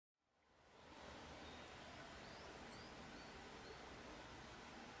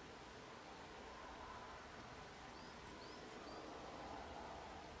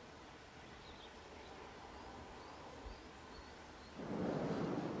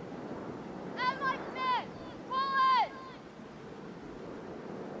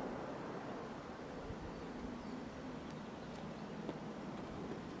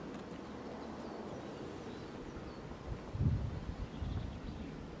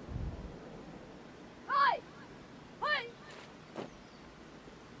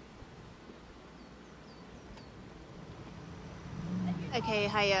Okay,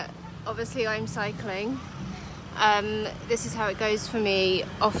 hiya. Obviously I'm cycling. This is how it goes for me.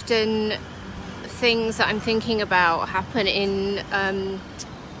 Often things that I'm thinking about happen in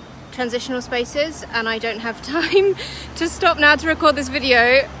transitional spaces, and I don't have time to stop now to record this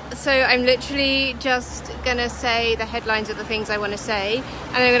video, so I'm literally just gonna say the headlines of the things I want to say,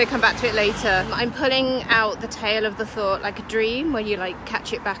 and I'm gonna come back to it later. I'm pulling out the tail of the thought like a dream, where you like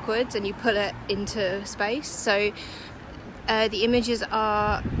catch it backwards and you pull it into space. So the images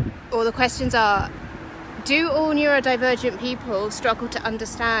are, or the questions are: do all neurodivergent people struggle to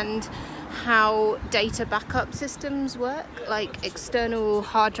understand how data backup systems work, like external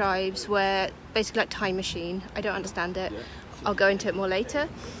hard drives, where basically like time machine? I don't understand it. I'll go into it more later.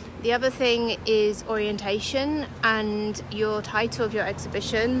 The other thing is orientation and your title of your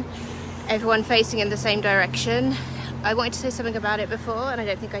exhibition, everyone facing in the same direction. I wanted to say something about it before and I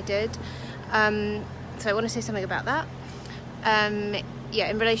don't think I did, so I want to say something about that. Yeah,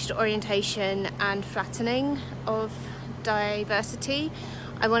 in relation to orientation and flattening of diversity,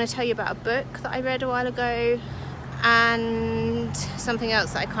 I want to tell you about a book that I read a while ago and something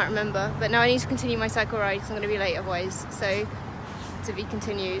else that I can't remember. But now I need to continue my cycle ride because I'm going to be late otherwise. So, to be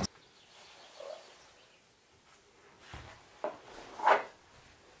continued.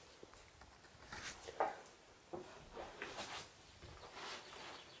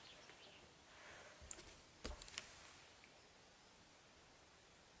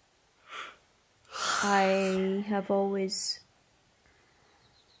 I have always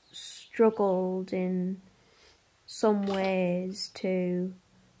struggled in some ways to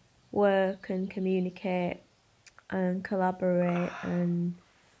work and communicate and collaborate and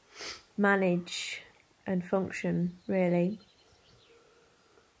manage and function, really.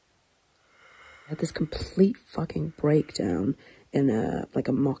 I had this complete fucking breakdown in a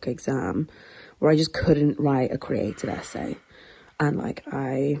mock exam where I just couldn't write a creative essay, and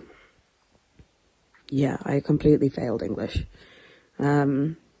I completely failed English.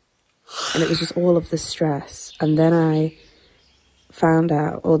 And it was just all of the stress. And then I found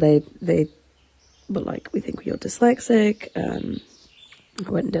out, they were like, we think you're dyslexic. I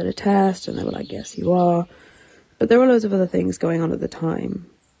went and did a test and they were like, yes, you are. But there were loads of other things going on at the time.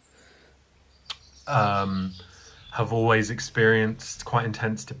 Have always experienced quite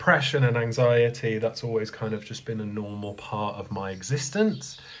intense depression and anxiety. That's always kind of just been a normal part of my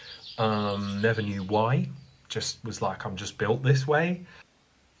existence. Never knew why, just was like, I'm just built this way.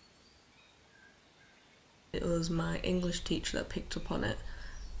 It was my English teacher that picked up on it,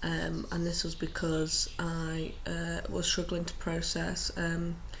 and this was because I was struggling to process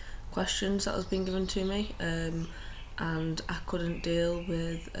questions that was being given to me, and I couldn't deal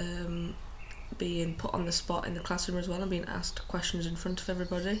with being put on the spot in the classroom as well and being asked questions in front of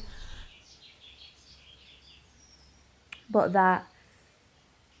everybody. But that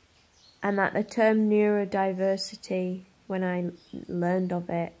the term neurodiversity, when I learned of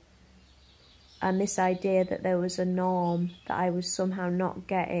it, and this idea that there was a norm that I was somehow not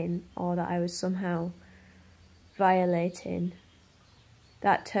getting or that I was somehow violating,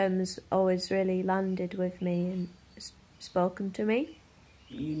 that term's always really landed with me and spoken to me.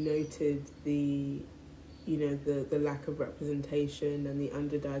 You noted the lack of representation and the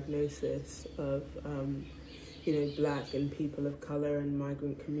underdiagnosis of black and people of colour and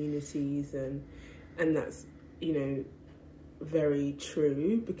migrant communities, and that's very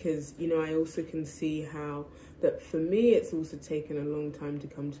true, because I also can see how that for me it's also taken a long time to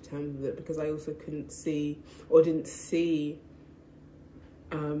come to terms with it, because I also couldn't see or didn't see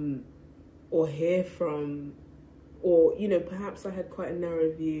or hear from, or perhaps I had quite a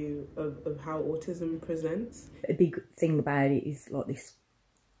narrow view of how autism presents. A big thing about it is like this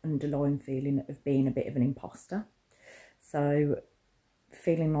underlying feeling of being a bit of an imposter. So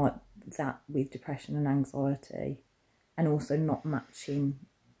feeling like that with depression and anxiety, and also not matching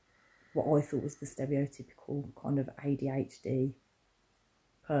what I thought was the stereotypical kind of ADHD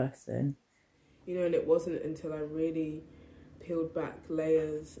person. And it wasn't until I really peeled back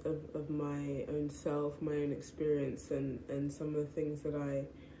layers of my own self, my own experience, and some of the things that I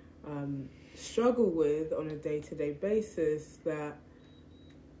struggle with on a day-to-day basis, that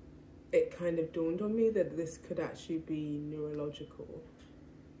it kind of dawned on me that this could actually be neurological.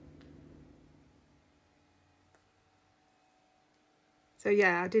 So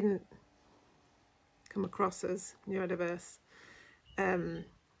yeah, I didn't come across as neurodiverse.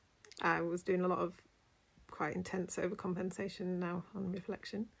 I was doing a lot of quite intense overcompensation now on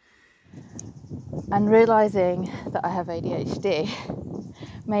reflection. And realising that I have ADHD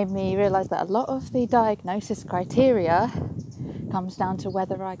made me realise that a lot of the diagnosis criteria comes down to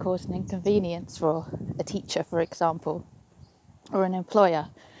whether I cause an inconvenience for a teacher, for example. or an employer.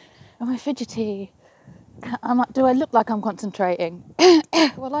 Am I fidgety? Do I look like I'm concentrating?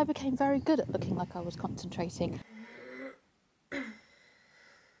 Well, I became very good at looking like I was concentrating.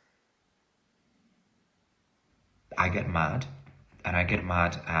 I get mad, and I get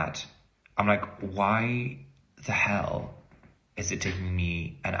mad at, I'm like, why the hell is it taking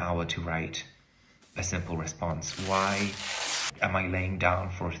me an hour to write a simple response? Why am I laying down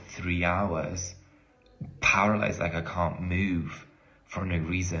for 3 hours, paralyzed, like I can't move for no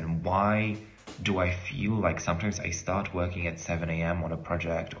reason? Why do I feel like sometimes I start working at 7 a.m. on a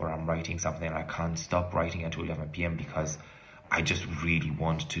project, or I'm writing something and I can't stop writing until 11 p.m. because I just really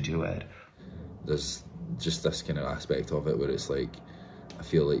want to do it? There's just this kind of aspect of it where it's like, I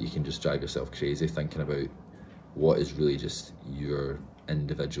feel like you can just drive yourself crazy thinking about what is really just your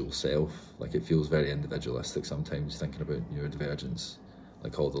individual self. Like, it feels very individualistic sometimes thinking about neurodivergence,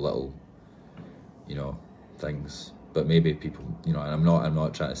 like all the little, you know, things. But maybe people, you know, and I'm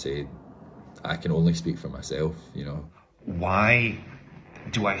not trying to say, I can only speak for myself, you know. Why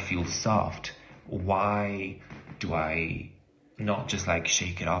do I feel soft? Why do I not just like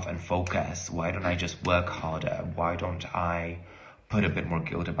shake it off and focus? Why don't I just work harder? Why don't I put a bit more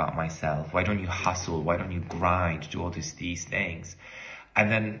guilt about myself? Why don't you hustle? Why don't you grind? Do all these things?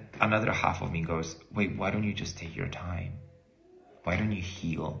 And then another half of me goes, wait, why don't you just take your time? Why don't you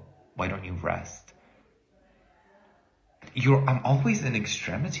heal? Why don't you rest? I'm always in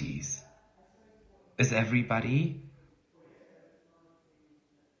extremities. Is everybody?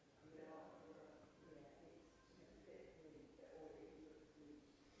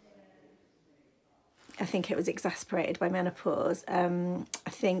 I think it was exasperated by menopause. I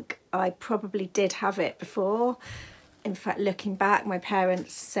think I probably did have it before. In fact, looking back, my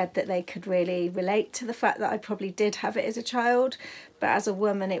parents said that they could really relate to the fact that I probably did have it as a child, but as a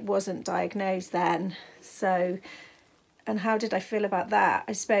woman it wasn't diagnosed then. So, and how did I feel about that?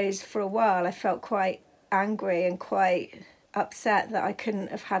 I suppose for a while I felt quite angry and quite upset that I couldn't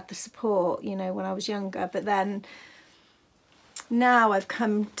have had the support, you know, when I was younger. But then now I've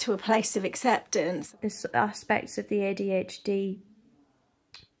come to a place of acceptance. There's aspects of the ADHD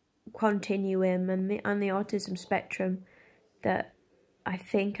continuum and the autism spectrum that I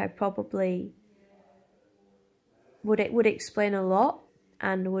think I probably would explain a lot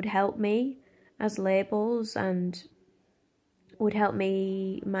and would help me as labels and would help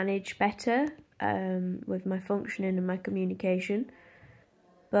me manage better with my functioning and my communication.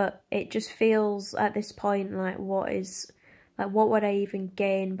 But it just feels at this point like what would I even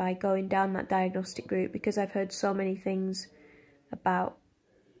gain by going down that diagnostic route, because I've heard so many things about,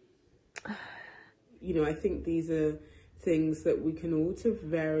 you know, I think these are things that we can all to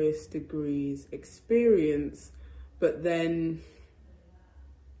various degrees experience, but then,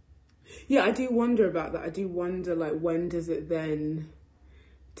 yeah, I do wonder about that. I do wonder, like, when does it then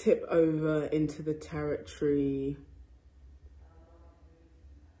tip over into the territory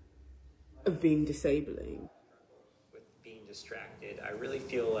of being disabling? Distracted. I really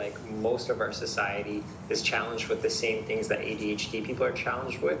feel like most of our society is challenged with the same things that ADHD people are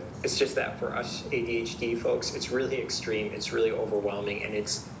challenged with. It's just that for us ADHD folks, it's really extreme, it's really overwhelming, and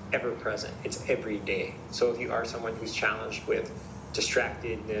it's ever present. It's every day. So if you are someone who's challenged with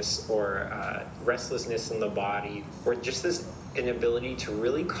distractedness or restlessness in the body, or just this inability to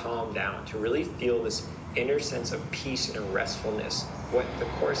really calm down, to really feel this inner sense of peace and restfulness, what the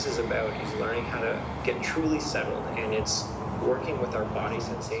course is about is learning how to get truly settled, and it's working with our body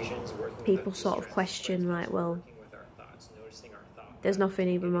sensations. People sort of question, like, well, there's nothing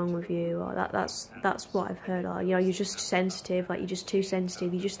even wrong with you, or that's what I've heard, or, you know, you're just sensitive, like, you're just too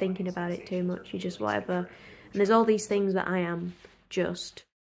sensitive, you're just thinking about it too much, you're just whatever. And there's all these things that I am just.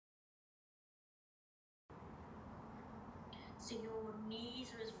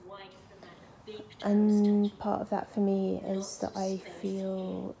 And part of that for me is that I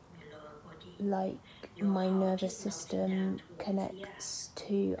feel like my nervous system connects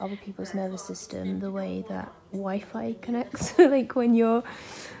to other people's nervous system the way that Wi-Fi connects. like when you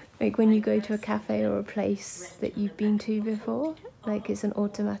go to a cafe or a place that you've been to before, like it's an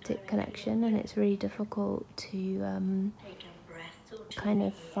automatic connection, and it's really difficult to kind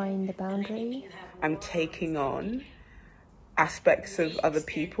of find the boundary. I'm taking on aspects of other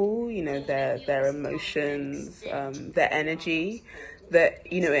people, you know, their emotions, their energy,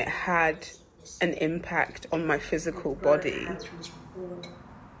 that, you know, it had an impact on my physical body.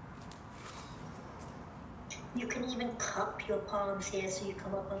 You can even cup your palms here so you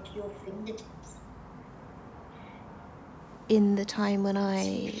come up onto your fingertips. In the time when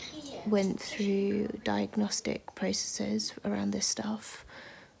I went through diagnostic processes around this stuff,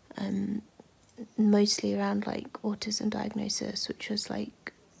 mostly around like autism diagnosis, which was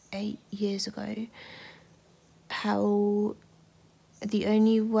like 8 years ago, how the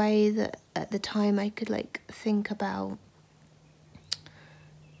only way that at the time I could like think about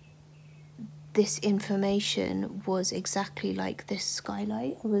this information was exactly like this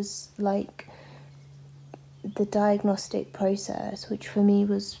skylight. It was like the diagnostic process, which for me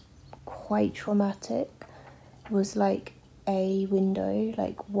was quite traumatic, was like a window,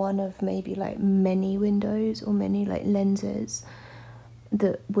 like one of maybe like many windows or many like lenses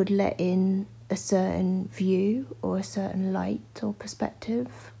that would let in a certain view or a certain light or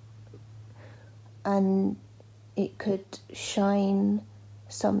perspective, and it could shine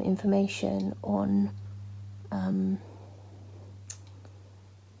some information on an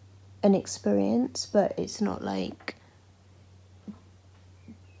experience, but it's not like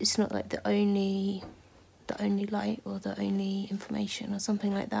the only light or the only information or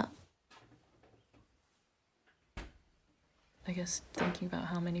something like that. I guess thinking about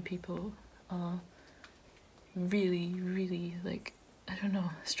how many people are really, really, like, I don't know,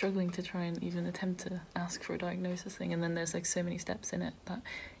 struggling to try and even attempt to ask for a diagnosis thing, and then there's like so many steps in it that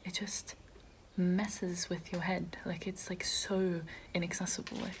it just messes with your head. Like, it's like so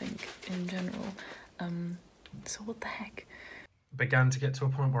inaccessible, I think, in general. So what the heck? Began to get to a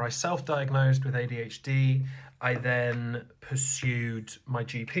point where I self-diagnosed with ADHD. I then pursued my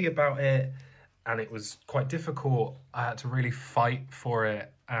GP about it, and it was quite difficult. I had to really fight for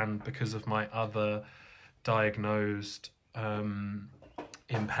it, and because of my other diagnosed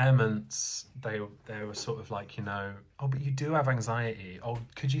impairments, they were sort of like, you know, oh, but you do have anxiety. Oh,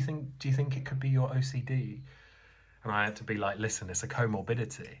 do you think it could be your OCD? And I had to be like, listen, it's a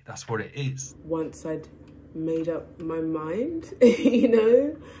comorbidity. That's what it is. Once I'd made up my mind, you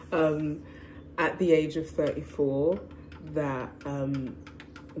know, at the age of 34, that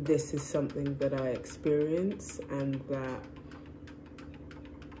this is something that I experience and that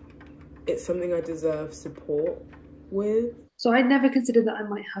it's something I deserve support with. So I never considered that I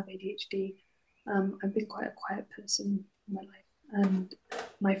might have ADHD. I've been quite a quiet person in my life, and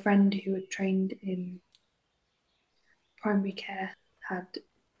my friend who had trained in primary care had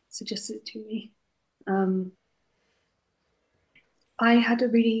suggested it to me. I had a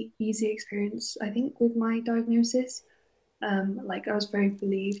really easy experience, I think, with my diagnosis. Like, I was very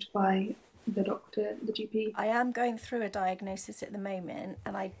believed by the doctor, the GP. I am going through a diagnosis at the moment,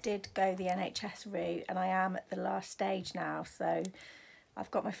 and I did go the NHS route, and I am at the last stage now, so I've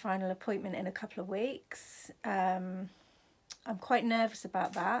got my final appointment in a couple of weeks. I'm quite nervous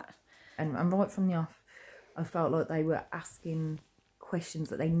about that. And right from the off, I felt like they were asking questions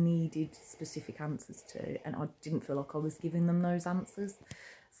that they needed specific answers to, and I didn't feel like I was giving them those answers.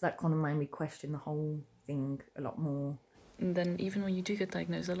 So that kind of made me question the whole thing a lot more. And then even when you do get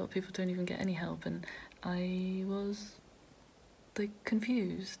diagnosed, a lot of people don't even get any help, and I was like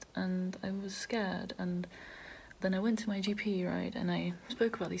confused and I was scared, and then I went to my GP, right, and I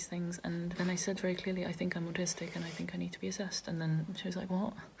spoke about these things, and then I said very clearly, I think I'm autistic and I think I need to be assessed. And then she was like,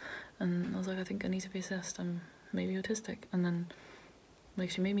 what? And I was like, I think I need to be assessed, I'm maybe autistic. And then like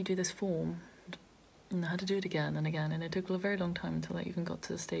she made me do this form, and I had to do it again and again, and it took a very long time until I even got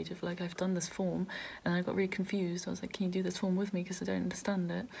to the stage of like, I've done this form, and I got really confused. I was like, can you do this form with me, because I don't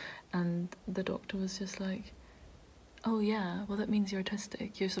understand it? And the doctor was just like, oh yeah, well that means you're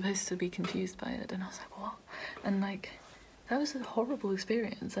autistic, you're supposed to be confused by it. And I was like, what? And like, that was a horrible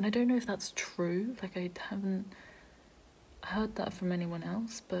experience, and I don't know if that's true, like I haven't heard that from anyone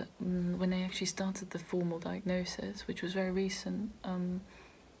else, but when I actually started the formal diagnosis, which was very recent,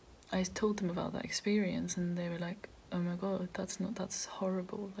 I told them about that experience, and they were like, oh my god, that's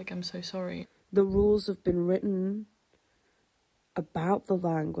horrible, like I'm so sorry. The rules have been written about the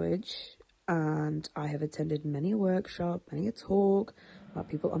language, and I have attended many a workshop, many a talk about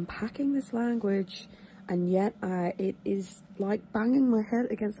people unpacking this language, and yet it is like banging my head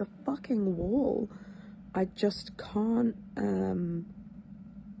against a fucking wall. I just can't,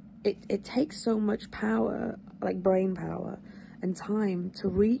 it takes so much power, like brain power and time, to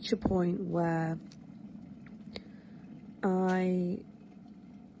reach a point where I'm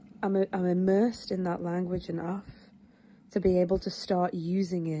immersed in that language enough to be able to start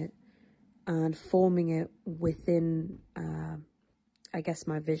using it and forming it within, I guess,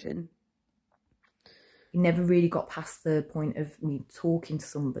 my vision. It never really got past the point of me talking to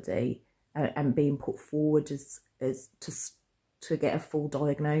somebody and being put forward as to get a full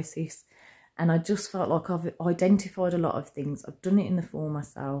diagnosis. And I just felt like I've identified a lot of things. I've done it in the form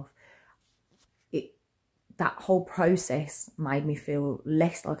myself. That whole process made me feel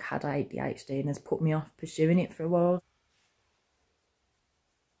less like I had ADHD and has put me off pursuing it for a while.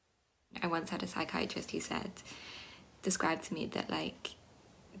 I once had a psychiatrist who described to me that like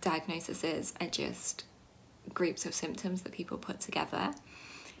diagnoses are just groups of symptoms that people put together,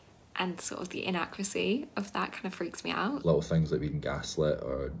 and sort of the inaccuracy of that kind of freaks me out. Little things like being gaslit,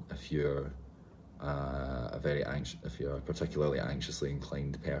 or if you're if you're a particularly anxiously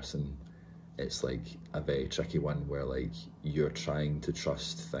inclined person, it's like a very tricky one where like you're trying to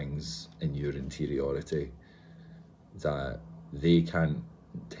trust things in your interiority that they can't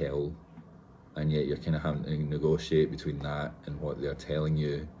tell, and yet you're kind of having to negotiate between that and what they're telling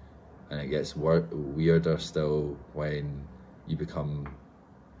you, and it gets weirder still when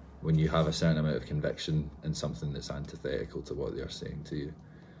you have a certain amount of conviction in something that's antithetical to what they're saying to you.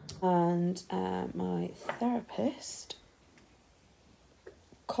 And my therapist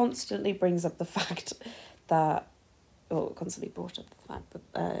constantly brings up the fact that, constantly brought up the fact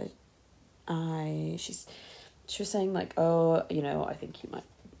that she was saying like, oh, you know, I think you might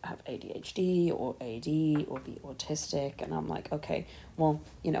have ADHD or AD or be autistic, and I'm like, okay, well,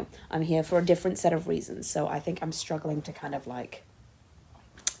 you know, I'm here for a different set of reasons, so I think I'm struggling to kind of like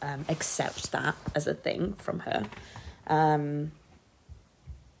accept that as a thing from her.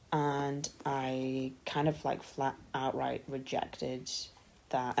 And I kind of like flat outright rejected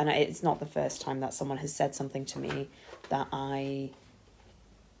that. And it's not the first time that someone has said something to me that I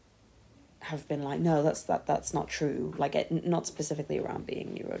have been like, no, that's not true. Like, not specifically around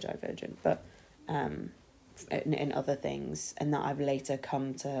being neurodivergent, but in other things, and that I've later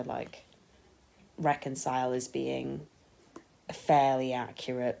come to like reconcile as being a fairly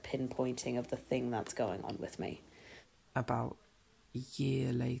accurate pinpointing of the thing that's going on with me. About a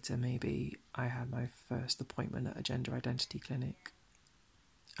year later, maybe, I had my first appointment at a gender identity clinic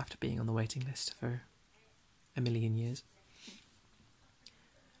after being on the waiting list for a million years.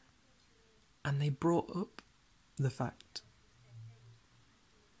 And they brought up the fact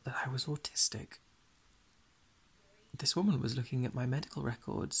that I was autistic. This woman was looking at my medical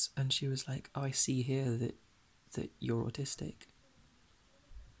records and she was like, oh, I see here that you're autistic.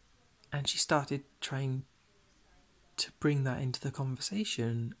 And she started trying to bring that into the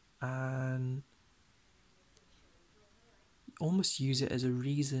conversation and almost use it as a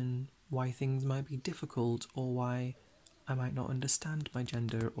reason why things might be difficult or why I might not understand my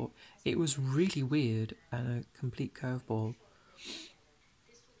gender. Or it was really weird and a complete curveball.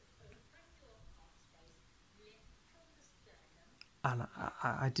 And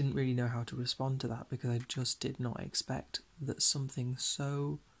I didn't really know how to respond to that, because I just did not expect that something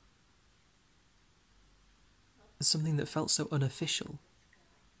that felt so unofficial,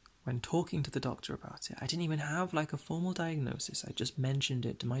 when talking to the doctor about it. I didn't even have like a formal diagnosis. I just mentioned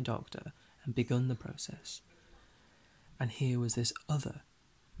it to my doctor and begun the process. And here was this other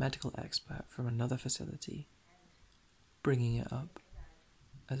medical expert from another facility bringing it up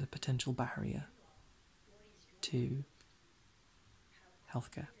as a potential barrier to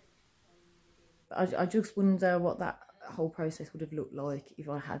healthcare. I just wonder what that whole process would have looked like if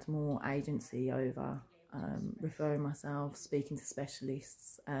I had more agency over referring myself, speaking to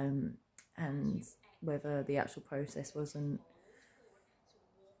specialists, and whether the actual process wasn't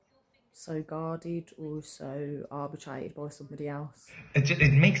so guarded or so arbitrated by somebody else.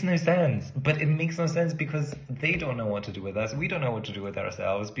 It makes no sense, but it makes no sense because they don't know what to do with us. We don't know what to do with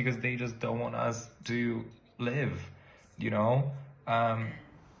ourselves because they just don't want us to live, you know?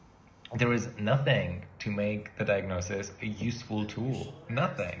 There is nothing to make the diagnosis a useful tool.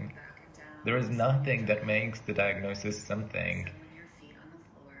 Nothing. There is nothing that makes the diagnosis something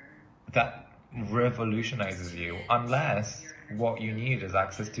that revolutionizes you, unless what you need is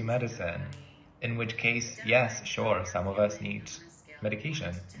access to medicine. In which case, yes, sure, some of us need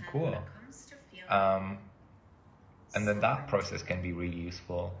medication. Cool. And then that process can be really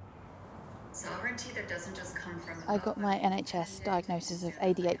useful. Sovereignty that doesn't just come from... I got my NHS diagnosis of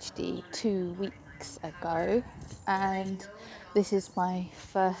ADHD 2 weeks ago, and this is my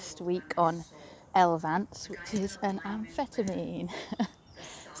first week on Elvance, which is an amphetamine.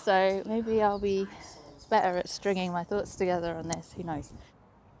 So maybe I'll be better at stringing my thoughts together on this, who knows.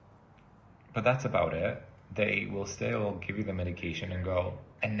 But that's about it. They will still give you the medication and go,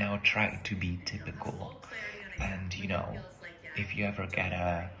 and now try to be typical. And, you know, if you ever get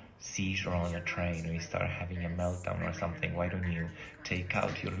a seizure on a train or you start having a meltdown or something, why don't you take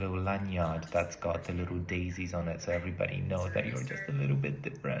out your little lanyard that's got the little daisies on it so everybody knows that you're just a little bit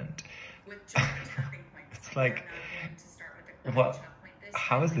different. It's like, what?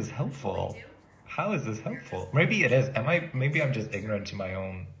 How is this helpful? How is this helpful? Maybe it is. Maybe I'm just ignorant to my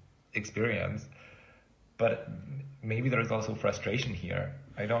own experience, but maybe there is also frustration here.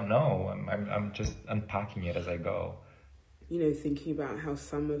 I don't know. I'm just unpacking it as I go. you know, thinking about how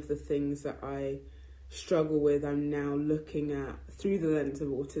some of the things that I struggle with, I'm now looking at through the lens of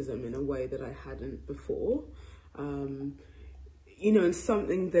autism in a way that I hadn't before. You know, and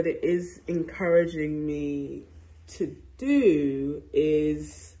something that it is encouraging me to do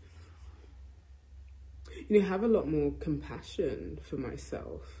is, you know, have a lot more compassion for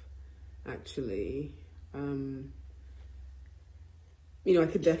myself, actually. You know, I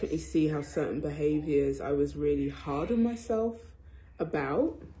could definitely see how certain behaviours I was really hard on myself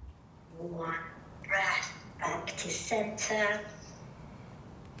about. One breath back to centre.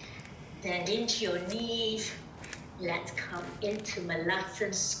 Bend into your knees. Let's come into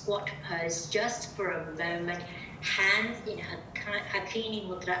Malasana squat pose just for a moment. Hands in Hakini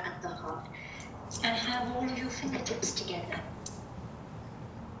Mudra at the heart. And have all of your fingertips together.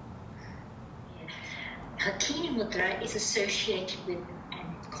 Hakini Mudra is associated with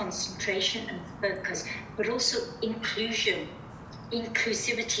concentration and focus, but also inclusion,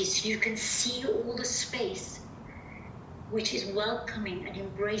 inclusivity, so you can see all the space, which is welcoming and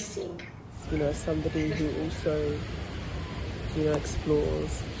embracing. You know, as somebody who also, you know,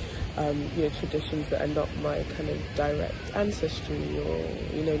 explores, you know, traditions that are not my kind of direct ancestry or,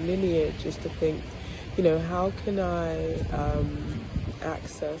 you know, lineage, is to think, you know, how can I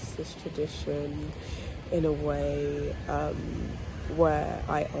access this tradition in a way where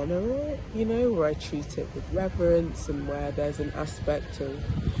I honour it, you know, where I treat it with reverence and where there's an aspect of,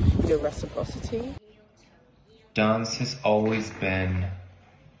 you know, reciprocity. Dance has always been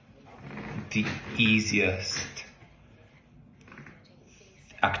the easiest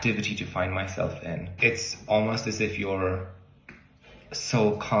activity to find myself in. It's almost as if you're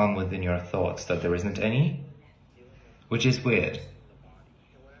so calm within your thoughts that there isn't any, which is weird.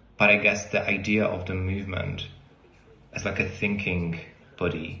 But I guess the idea of the movement as like a thinking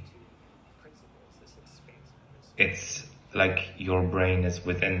buddy, it's like your brain is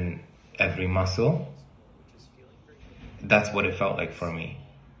within every muscle. That's what it felt like for me.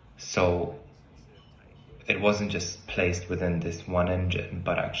 So it wasn't just placed within this one engine,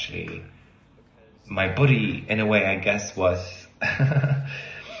 but actually my body, in a way, I guess, was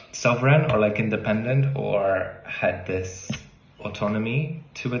sovereign or like independent, or had this autonomy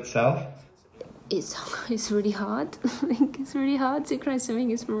to itself. It's really hard. Like, it's really hard. Synchronized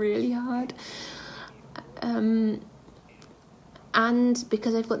swimming is really hard. And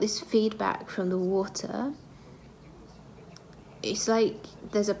because I've got this feedback from the water, it's like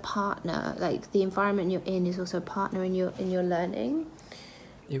there's a partner. Like, the environment you're in is also a partner in your learning.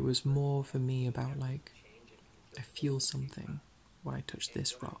 It was more for me about, like, I feel something when I touch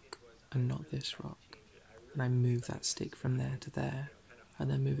this rock and not this rock, and I move that stick from there to there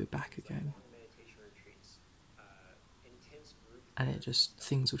and then move it back again. And it just,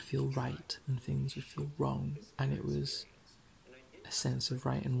 things would feel right and things would feel wrong, and it was a sense of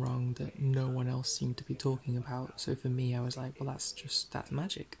right and wrong that no one else seemed to be talking about. So for me, I was like, well, that's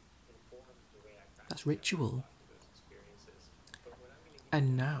magic. That's ritual.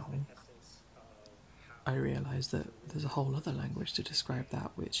 And now I realise that there's a whole other language to describe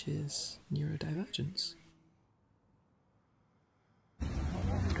that, which is neurodivergence.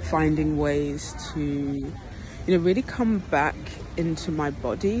 Finding ways to, you know, really come back into my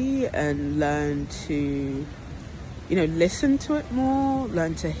body and learn to, you know, listen to it more,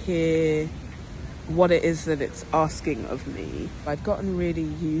 learn to hear what it is that it's asking of me. I'd gotten really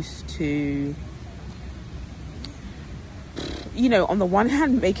used to, you know, on the one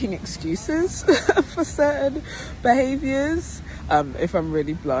hand, making excuses for certain behaviours, if I'm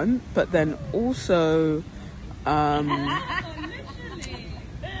really blunt, but then also kind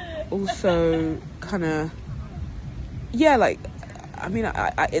of, yeah, like, I mean,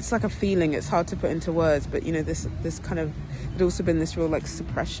 I it's like a feeling, it's hard to put into words, but, you know, this kind of, there'd also been this real, like,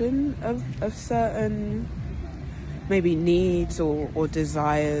 suppression of certain maybe needs or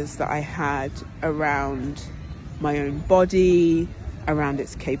desires that I had around my own body, around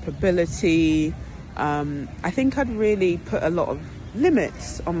its capability. I think I'd really put a lot of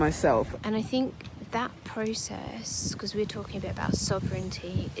limits on myself. And I think that process, because we're talking a bit about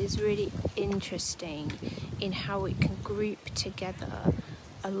sovereignty, is really interesting in how it can group together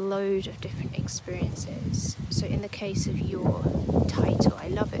a load of different experiences. So in the case of your title, I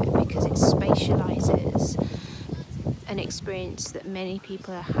love it because it spatializes an experience that many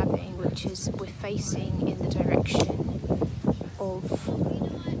people are having, which is we're facing in the direction of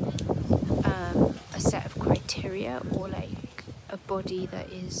a set of criteria, or like a body that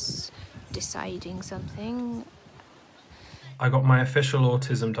is deciding something. I got my official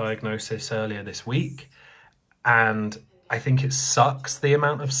autism diagnosis earlier this week, and I think it sucks the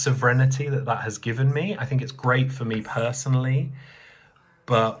amount of sovereignty that that has given me. I think it's great for me personally,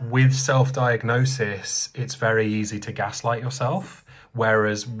 but with self-diagnosis, it's very easy to gaslight yourself.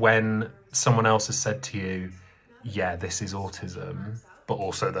 Whereas when someone else has said to you, yeah, this is autism, but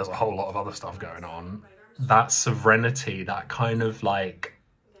also there's a whole lot of other stuff going on, that sovereignty, that kind of like,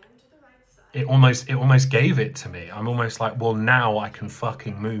 it almost gave it to me. I'm almost like, well, now I can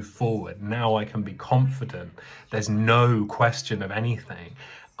fucking move forward. Now I can be confident. There's no question of anything.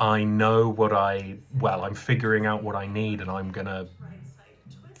 I know what I'm figuring out what I need, and I'm gonna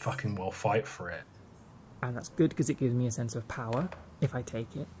fucking well fight for it. And that's good because it gives me a sense of power if I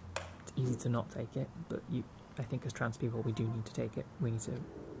take it. It's easy to not take it, but I think as trans people we do need to take it. We need to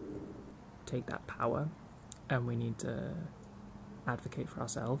take that power, and we need to advocate for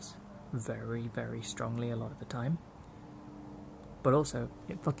ourselves very, very strongly a lot of the time. But also,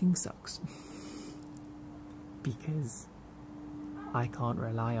 it fucking sucks. Because I can't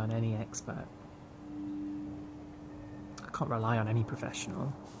rely on any expert. I can't rely on any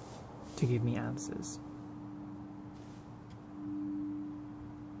professional to give me answers.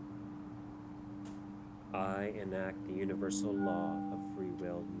 I enact the universal law of free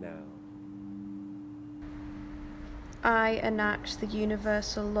will now. I enact the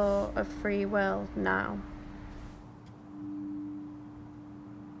universal law of free will now.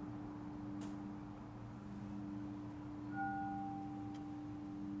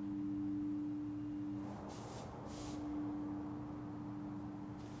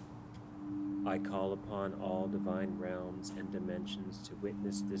 I call upon all divine realms and dimensions to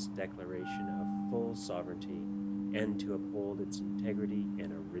witness this declaration of full sovereignty and to uphold its integrity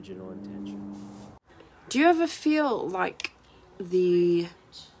and original intention. Do you ever feel like the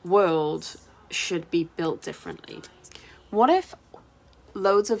world should be built differently? What if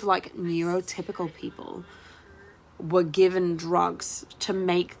loads of like neurotypical people were given drugs to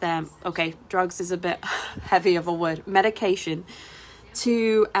make them, okay, drugs is a bit heavy of a word, medication,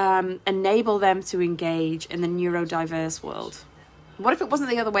 to enable them to engage in the neurodiverse world? What if it wasn't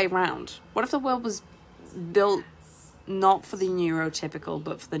the other way around? What if the world was built not for the neurotypical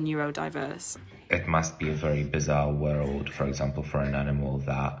but for the neurodiverse? It must be a very bizarre world, for example, for an animal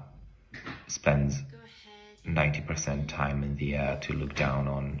that spends 90% time in the air to look down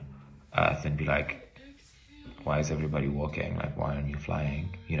on Earth and be like, why is everybody walking? Like, why aren't you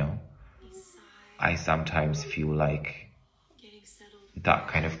flying? You know? I sometimes feel like that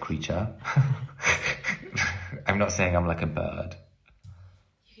kind of creature. I'm not saying I'm like a bird.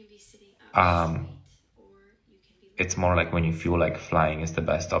 It's more like when you feel like flying is the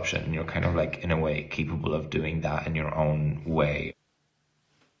best option, and you're kind of like, in a way, capable of doing that in your own way.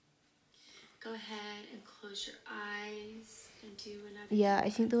 Go ahead and close your eyes and do whatever. Yeah,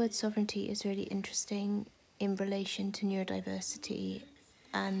 I think the word sovereignty is really interesting in relation to neurodiversity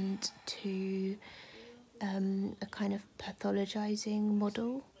and to a kind of pathologizing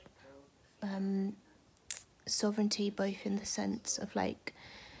model. Sovereignty both in the sense of like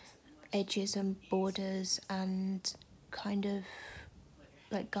edges and borders and kind of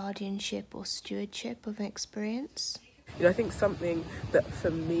like guardianship or stewardship of an experience. You know, I think something that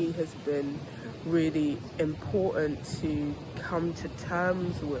for me has been really important to come to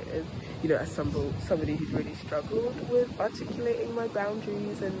terms with, you know, as somebody who's really struggled with articulating my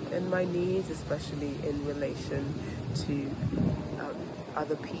boundaries and my needs, especially in relation to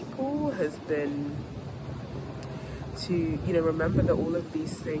other people, has been to, you know, remember that all of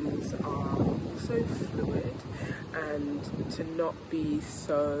these things are also fluid, and to not be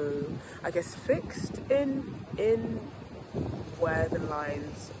so, I guess, fixed in where the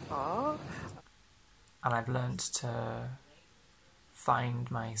lines are. And I've learned to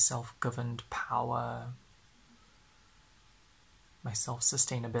find my self-governed power, my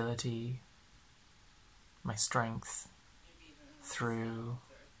self-sustainability, my strength through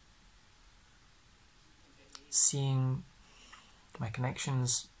seeing my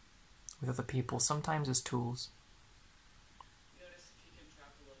connections with other people, sometimes as tools.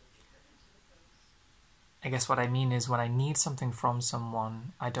 I guess what I mean is when I need something from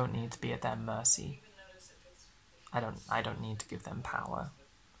someone, I don't need to be at their mercy. I don't need to give them power.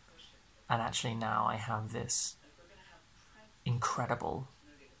 And actually now I have this incredible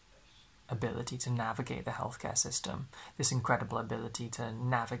ability to navigate the healthcare system, this incredible ability to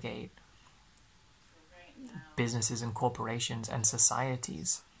navigate businesses and corporations and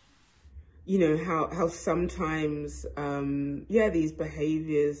societies. You know, how sometimes, these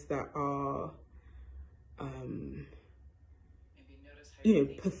behaviours that are,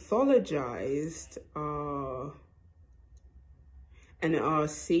 pathologized are and are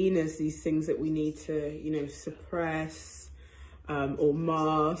seen as these things that we need to, you know, suppress or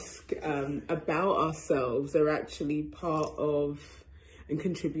mask about ourselves, are actually part of and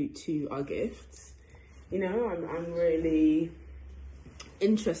contribute to our gifts. You know, I'm really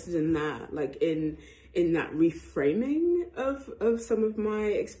interested in that, like in that reframing of some of my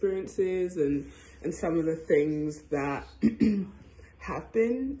experiences and some of the things that have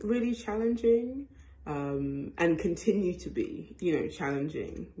been really challenging and continue to be, you know,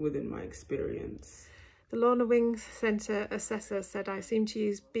 challenging within my experience. The Lorna Wings Centre assessor said I seem to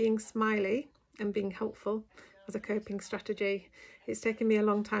use being smiley and being helpful as a coping strategy. It's taken me a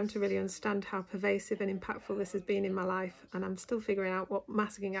long time to really understand how pervasive and impactful this has been in my life, and I'm still figuring out what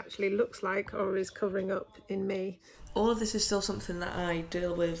masking actually looks like or is covering up in me. All of this is still something that I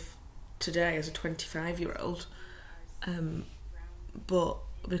deal with today as a 25-year-old, but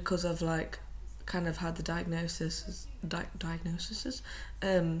because I've like kind of had the diagnoses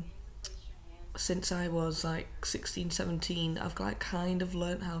since I was like 16, 17, I've like kind of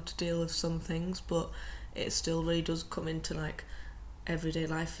learnt how to deal with some things, but it still really does come into like everyday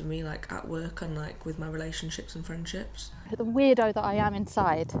life for me, like at work and like with my relationships and friendships. The weirdo that I am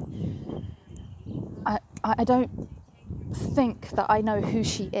inside, I don't think that I know who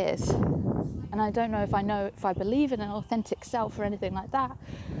she is, and I don't know if I believe in an authentic self or anything like that,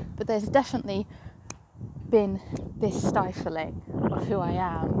 but there's definitely been this stifling of who I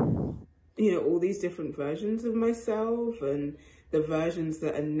am. You know, all these different versions of myself and the versions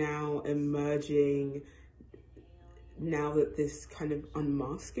that are now emerging now that this kind of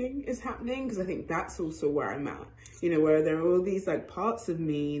unmasking is happening, because I think that's also where I'm at, you know, where there are all these like parts of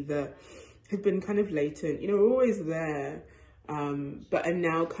me that have been kind of latent, you know, always there, but are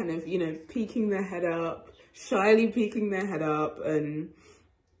now kind of, you know, peeking their head up, shyly peeking their head up, and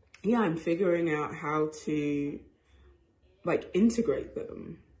yeah, I'm figuring out how to like integrate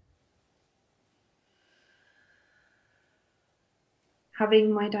them.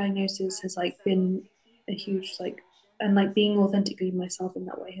 Having my diagnosis has like been a huge like, and like being authentically myself in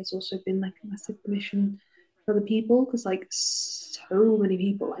that way has also been like a massive permission for other people, because like so many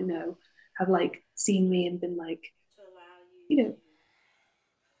people I know have like seen me and been like, you know,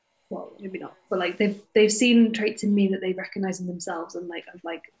 well maybe not, but like they've seen traits in me that they recognize in themselves, and like I'm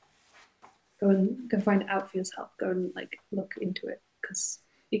like, go find it out for yourself, go and like look into it, because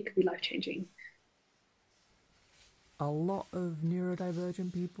it could be life-changing. A lot of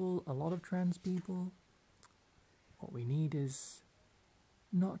neurodivergent people, a lot of trans people, what we need is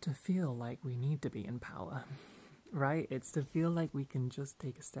not to feel like we need to be in power, right? It's to feel like we can just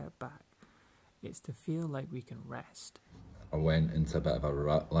take a step back. It's to feel like we can rest. I went into a bit of a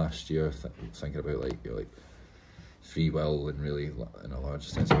rut last year, thinking about like free will and really in a large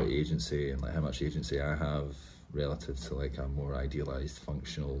sense about agency and like how much agency I have relative to like a more idealised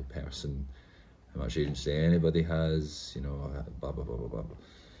functional person, how much agency anybody has, you know, blah, blah, blah, blah, blah.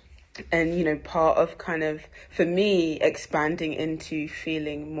 And, you know, part of kind of, for me, expanding into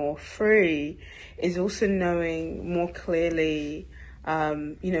feeling more free is also knowing more clearly,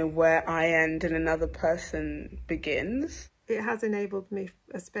 you know, where I end and another person begins. It has enabled me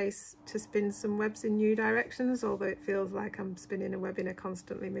a space to spin some webs in new directions, although it feels like I'm spinning a web in a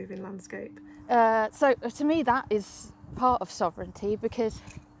constantly moving landscape. So to me that is part of sovereignty, because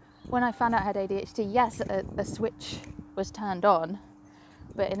when I found out I had ADHD, yes, a switch was turned on,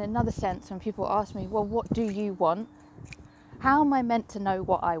 but in another sense, when people ask me, well, what do you want? How am I meant to know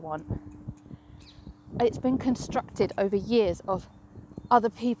what I want? It's been constructed over years of other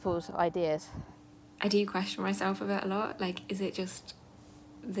people's ideas. I do question myself a bit a lot. Like, is it just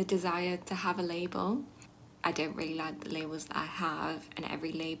the desire to have a label? I don't really like the labels that I have, and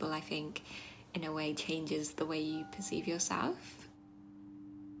every label, I think, in a way changes the way you perceive yourself.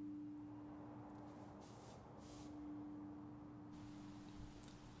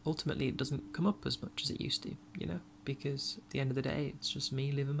 Ultimately, it doesn't come up as much as it used to, you know, because at the end of the day, it's just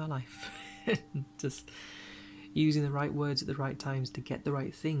me living my life. Just using the right words at the right times to get the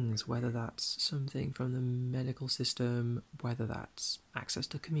right things, whether that's something from the medical system, whether that's access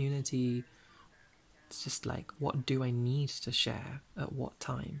to community. It's just like, what do I need to share at what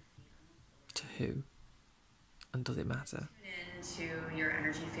time, to who, and does it matter? Into your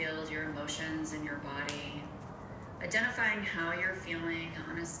energy field, your emotions, and your body. Identifying how you're feeling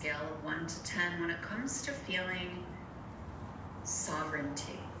on a scale of 1 to 10 when it comes to feeling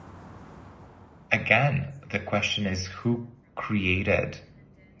sovereignty. Again, the question is, who created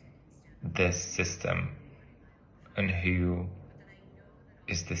this system and who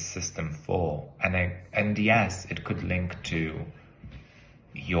is this system for? And yes, it could link to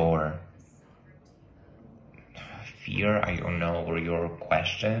your fear, I don't know, or your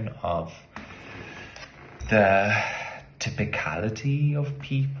question of the typicality of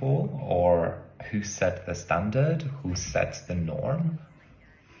people, or who set the standard, who sets the norm.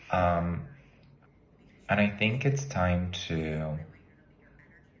 And I think it's time to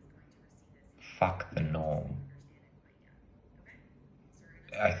fuck the norm.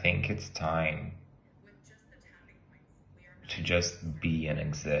 I think it's time to just be and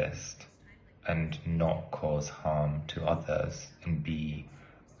exist and not cause harm to others and be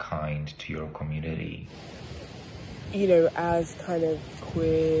kind to your community. You know, as kind of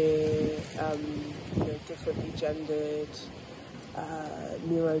queer, differently gendered,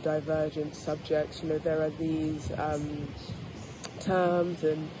 neurodivergent subjects, there are these terms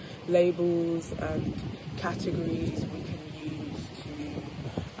and labels and categories we can use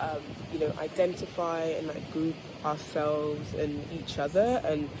to, identify and group ourselves and each other,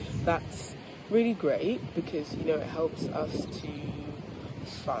 and that's really great because, it helps us to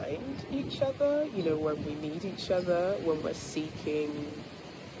find each other, when we need each other, when we're seeking,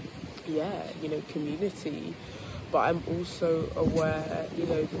 community. But I'm also aware,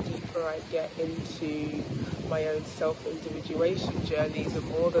 the deeper I get into my own self-individuation journeys, the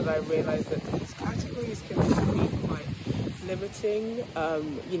more that I realise that these categories can also be quite limiting,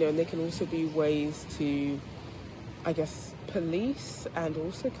 and they can also be ways to, I guess, police and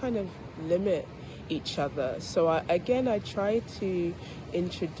also kind of limit each other. So I try to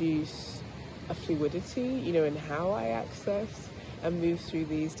introduce a fluidity, in how I access and move through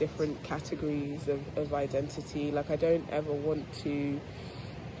these different categories of identity. I don't ever want to,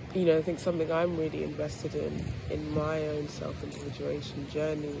 I think something I'm really invested in my own self-individuation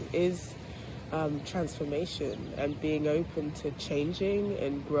journey is transformation and being open to changing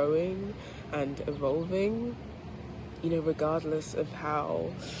and growing and evolving, regardless of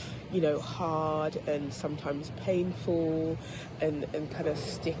how, hard and sometimes painful and kind of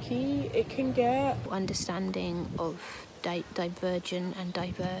sticky it can get. Understanding of divergent and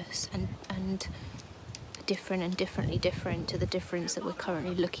diverse and different and differently different to the difference that we're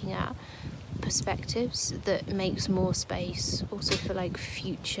currently looking at, perspectives that makes more space also for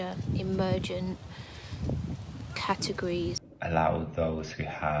future emergent categories. Allow those who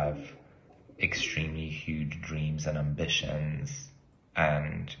have extremely huge dreams and ambitions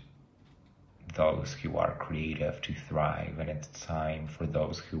and those who are creative to thrive, and it's time for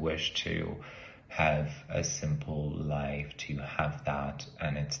those who wish to have a simple life to have that,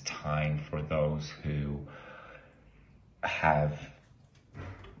 and it's time for those who have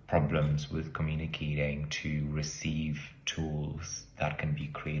problems with communicating to receive tools that can be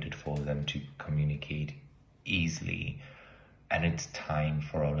created for them to communicate easily. And it's time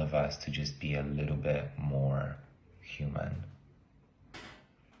for all of us to just be a little bit more human.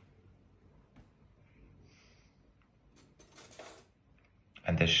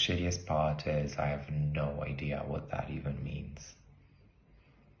 And the shittiest part is I have no idea what that even means.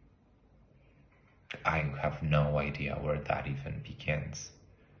 I have no idea where that even begins.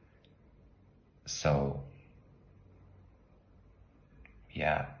 So,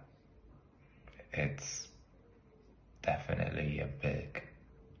 yeah, it's definitely a big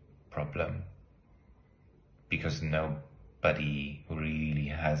problem because nobody really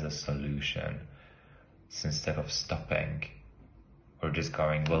has a solution. So instead of stopping, we're just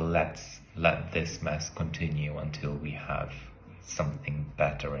going, well, let's let this mess continue until we have something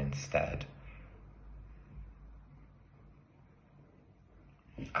better instead.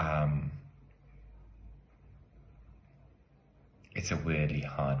 It's a weirdly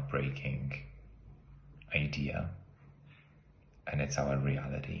heartbreaking idea, and it's our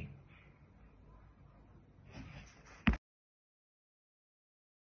reality.